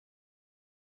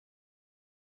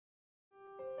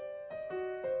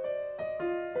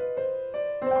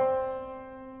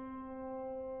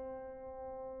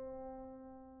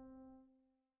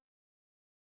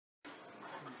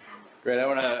Great. I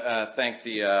want to thank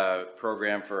the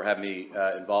program for having me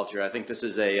involved here. I think this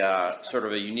is a sort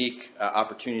of a unique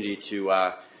opportunity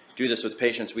to do this with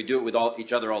patients. We do it with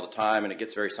each other all the time, and it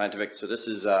gets very scientific. So this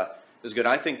is good.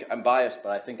 I think I'm biased,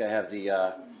 but I think I have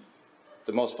the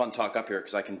most fun talk up here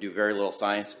because I can do very little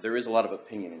science. There is a lot of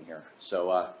opinion in here.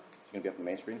 So it's going to be up on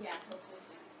the main screen? Yeah, hopefully so.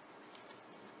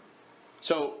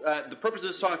 So the purpose of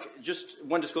this talk, just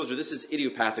one disclosure, this is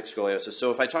idiopathic scoliosis. So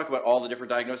if I talk about all the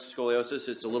different diagnoses of scoliosis,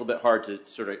 it's a little bit hard to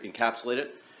sort of encapsulate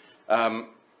it. It's going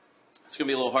to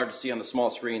be a little hard to see on the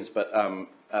small screens, but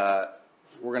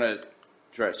we're going to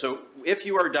try. So if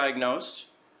you are diagnosed,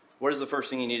 what is the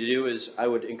first thing you need to do is I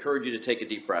would encourage you to take a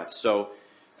deep breath. So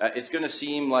it's going to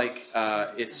seem like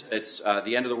it's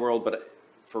the end of the world, but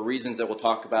for reasons that we'll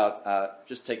talk about,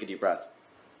 just take a deep breath.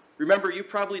 Remember, you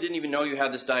probably didn't even know you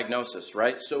had this diagnosis,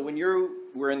 right? So when you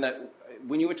went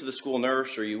to the school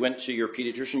nurse or you went to your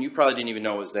pediatrician, you probably didn't even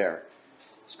know it was there.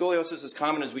 Scoliosis is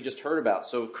common, as we just heard about.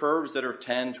 So curves that are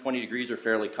 10, 20 degrees are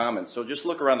fairly common. So just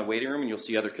look around the waiting room and you'll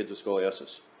see other kids with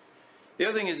scoliosis. The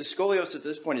other thing is the scoliosis at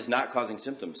this point is not causing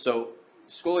symptoms. So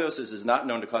scoliosis is not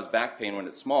known to cause back pain when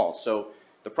it's small. So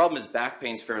the problem is back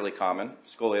pain is fairly common.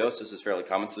 Scoliosis is fairly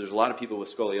common. So there's a lot of people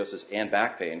with scoliosis and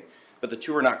back pain, but the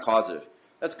two are not causative.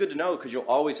 That's good to know because you'll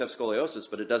always have scoliosis,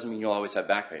 but it doesn't mean you'll always have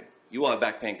back pain. You will have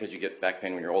back pain because you get back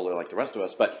pain when you're older like the rest of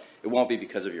us, but it won't be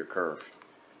because of your curve.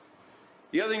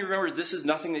 The other thing to remember is this is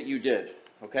nothing that you did,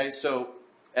 okay? So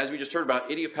as we just heard about,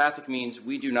 idiopathic means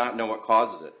we do not know what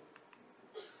causes it.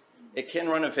 It can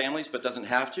run in families, but doesn't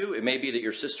have to. It may be that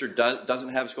your sister doesn't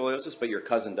have scoliosis, but your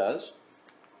cousin does.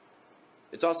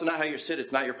 It's also not how you sit.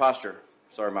 It's not your posture.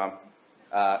 Sorry, Mom.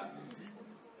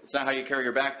 It's not how you carry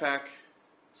your backpack.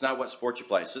 It's not what sport you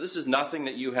play. So this is nothing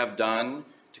that you have done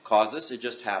to cause this. It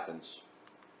just happens.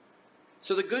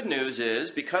 So the good news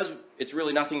is, because it's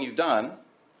really nothing you've done,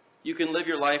 you can live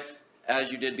your life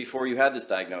as you did before you had this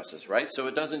diagnosis, right? So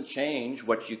it doesn't change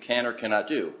what you can or cannot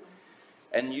do.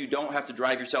 And you don't have to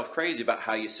drive yourself crazy about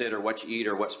how you sit or what you eat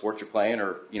or what sport you're playing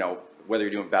or, whether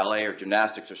you're doing ballet or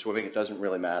gymnastics or swimming. It doesn't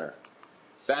really matter.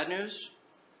 Bad news?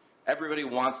 Everybody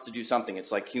wants to do something.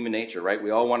 It's like human nature, right? We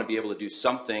all want to be able to do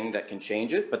something that can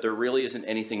change it, but there really isn't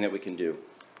anything that we can do.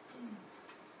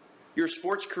 Your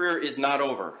sports career is not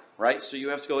over, right? So you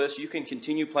have scoliosis. You can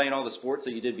continue playing all the sports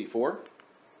that you did before.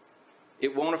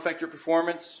 It won't affect your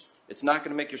performance. It's not going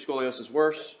to make your scoliosis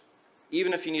worse.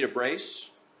 Even if you need a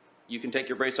brace, you can take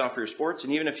your brace off for your sports.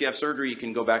 And even if you have surgery, you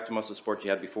can go back to most of the sports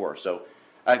you had before. So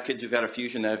I have kids who've had a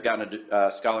fusion that have gotten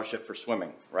a scholarship for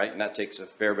swimming, right? And that takes a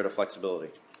fair bit of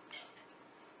flexibility.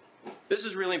 This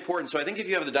is really important. So I think if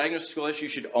you have the diagnosis of scoliosis, you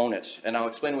should own it. And I'll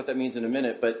explain what that means in a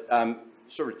minute. But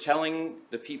sort of telling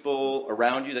the people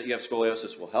around you that you have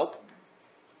scoliosis will help.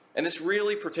 And this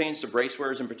really pertains to brace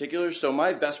wearers in particular. So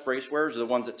my best brace wearers are the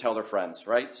ones that tell their friends,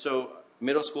 right? So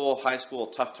middle school, high school,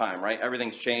 tough time, right?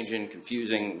 Everything's changing,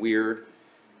 confusing, weird.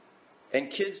 And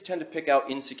kids tend to pick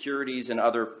out insecurities in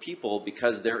other people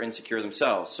because they're insecure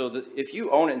themselves. So if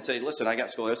you own it and say, listen, I got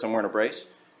scoliosis, I'm wearing a brace,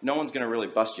 no one's going to really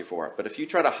bust you for it. But if you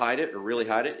try to hide it or really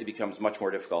hide it, it becomes much more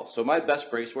difficult. So my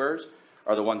best brace wearers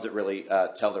are the ones that really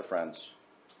tell their friends.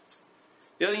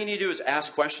 The other thing you need to do is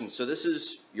ask questions. So this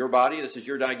is your body. This is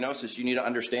your diagnosis. You need to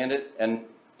understand it. And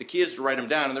the key is to write them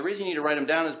down. And the reason you need to write them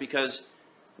down is because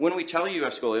when we tell you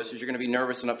have scoliosis, you're going to be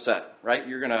nervous and upset, right?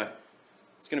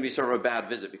 It's going to be sort of a bad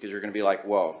visit because you're going to be like,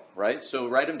 whoa, right? So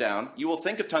write them down. You will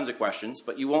think of tons of questions,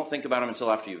 but you won't think about them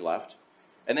until after you've left.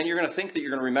 And then you're going to think that you're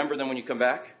going to remember them when you come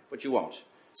back, but you won't.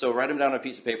 So write them down on a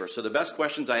piece of paper. So the best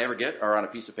questions I ever get are on a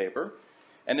piece of paper.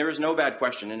 And there is no bad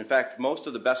question. And in fact, most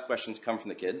of the best questions come from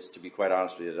the kids, to be quite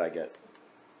honest with you, that I get.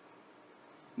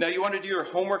 Now, you want to do your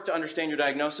homework to understand your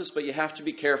diagnosis, but you have to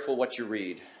be careful what you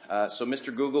read. So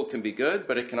Mr. Google can be good,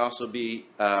 but it can also be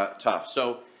tough.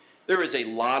 So there is a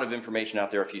lot of information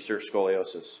out there if you search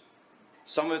scoliosis.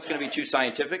 Some of it's going to be too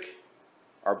scientific.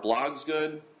 Our blog's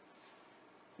good.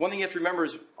 One thing you have to remember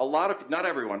is not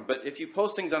everyone, but if you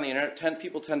post things on the internet,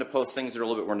 people tend to post things that are a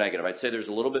little bit more negative. I'd say there's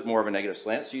a little bit more of a negative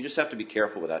slant, so you just have to be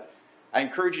careful with that. I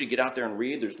encourage you to get out there and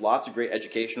read. There's lots of great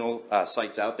educational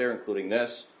sites out there, including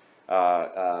this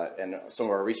and some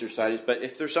of our research societies. But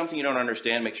if there's something you don't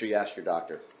understand, make sure you ask your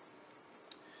doctor.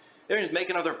 The other is make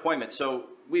another appointment. So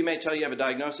we may tell you have a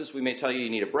diagnosis. We may tell you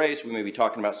need a brace. We may be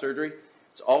talking about surgery.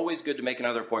 It's always good to make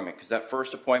another appointment because that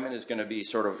first appointment is going to be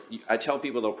sort of, I tell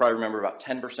people they'll probably remember about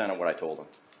 10% of what I told them.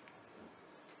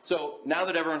 So now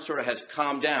that everyone sort of has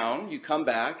calmed down, you come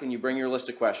back and you bring your list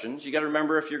of questions. You got to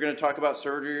remember if you're going to talk about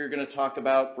surgery, you're going to talk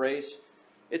about brace.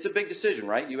 It's a big decision,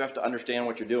 right? You have to understand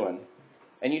what you're doing.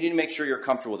 And you need to make sure you're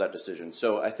comfortable with that decision.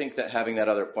 So I think that having that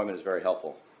other appointment is very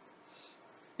helpful.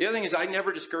 The other thing is I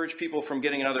never discourage people from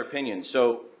getting another opinion.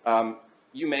 So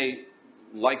you may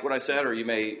like what I said, or you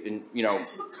may,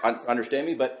 understand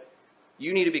me, but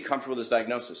you need to be comfortable with this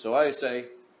diagnosis. So I say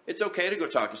it's okay to go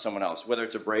talk to someone else, whether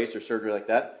it's a brace or surgery like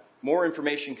that. More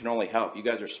information can only help. You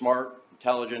guys are smart,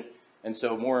 intelligent, and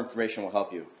so more information will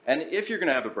help you. And if you're going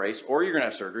to have a brace or you're going to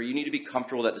have surgery, you need to be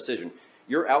comfortable with that decision.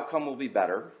 Your outcome will be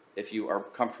better if you are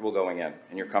comfortable going in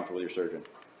and you're comfortable with your surgeon.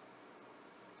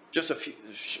 Just a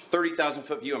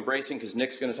 30,000-foot view on bracing, because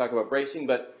Nick's going to talk about bracing,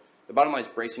 but the bottom line is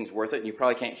bracing's worth it, and you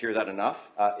probably can't hear that enough.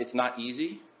 It's not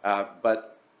easy,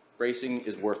 but bracing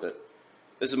is worth it.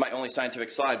 This is my only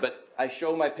scientific slide, but I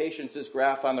show my patients this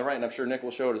graph on the right, and I'm sure Nick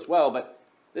will show it as well, but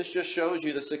this just shows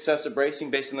you the success of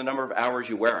bracing based on the number of hours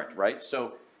you wear it, right?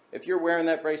 So if you're wearing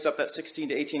that brace up that 16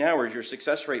 to 18 hours, your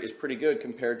success rate is pretty good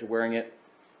compared to wearing it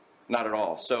not at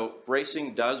all. So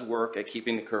bracing does work at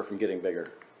keeping the curve from getting bigger.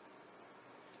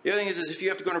 The other thing is if you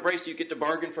have to go into brace, you get to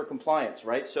bargain for compliance,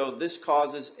 right? So this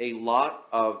causes a lot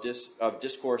of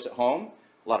discourse at home,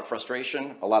 a lot of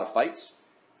frustration, a lot of fights.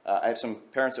 I have some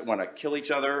parents that want to kill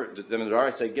each other. Them in the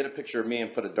dark, I say, get a picture of me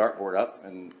and put a dartboard up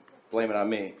and blame it on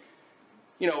me.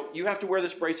 You have to wear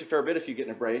this brace a fair bit if you get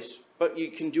in a brace, but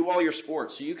you can do all your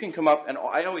sports. So you can come up, and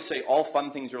I always say all fun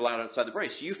things are allowed outside the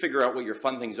brace. So you figure out what your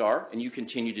fun things are, and you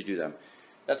continue to do them.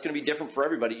 That's going to be different for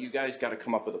everybody. You guys got to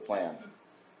come up with a plan.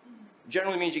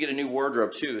 Generally means you get a new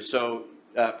wardrobe too. So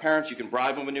parents, you can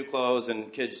bribe them with new clothes,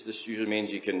 and kids, this usually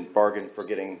means you can bargain for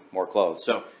getting more clothes.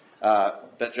 So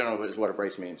that generally is what a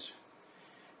brace means.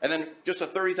 And then just a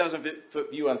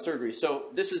 30,000-foot view on surgery. So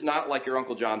this is not like your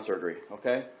Uncle John surgery,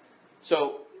 okay?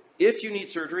 So if you need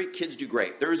surgery, kids do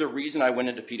great. There is a reason I went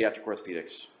into pediatric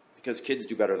orthopedics, because kids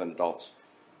do better than adults.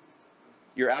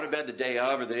 You're out of bed the day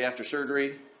of or the day after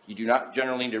surgery. You do not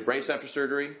generally need a brace after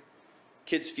surgery.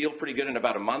 Kids feel pretty good in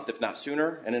about a month, if not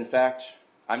sooner. And in fact,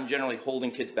 I'm generally holding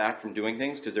kids back from doing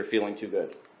things because they're feeling too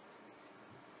good.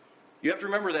 You have to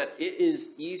remember that it is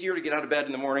easier to get out of bed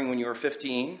in the morning when you are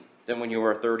 15 than when you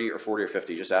are 30 or 40 or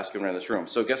 50. Just ask everyone in this room.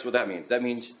 So guess what that means? That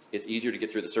means it's easier to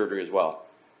get through the surgery as well.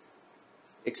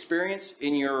 Experience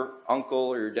in your uncle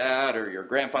or your dad or your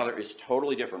grandfather is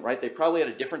totally different, right? They probably had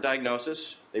a different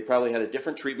diagnosis. They probably had a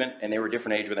different treatment, and they were a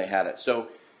different age when they had it. So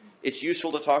it's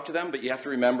useful to talk to them, but you have to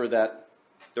remember that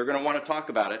they're going to want to talk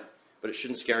about it, but it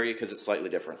shouldn't scare you because it's slightly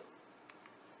different.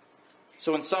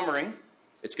 So in summary,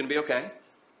 it's going to be okay.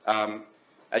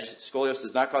 Scoliosis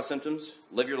does not cause symptoms.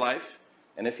 Live your life.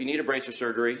 And if you need a brace or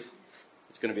surgery,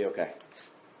 it's going to be okay.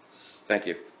 Thank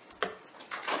you.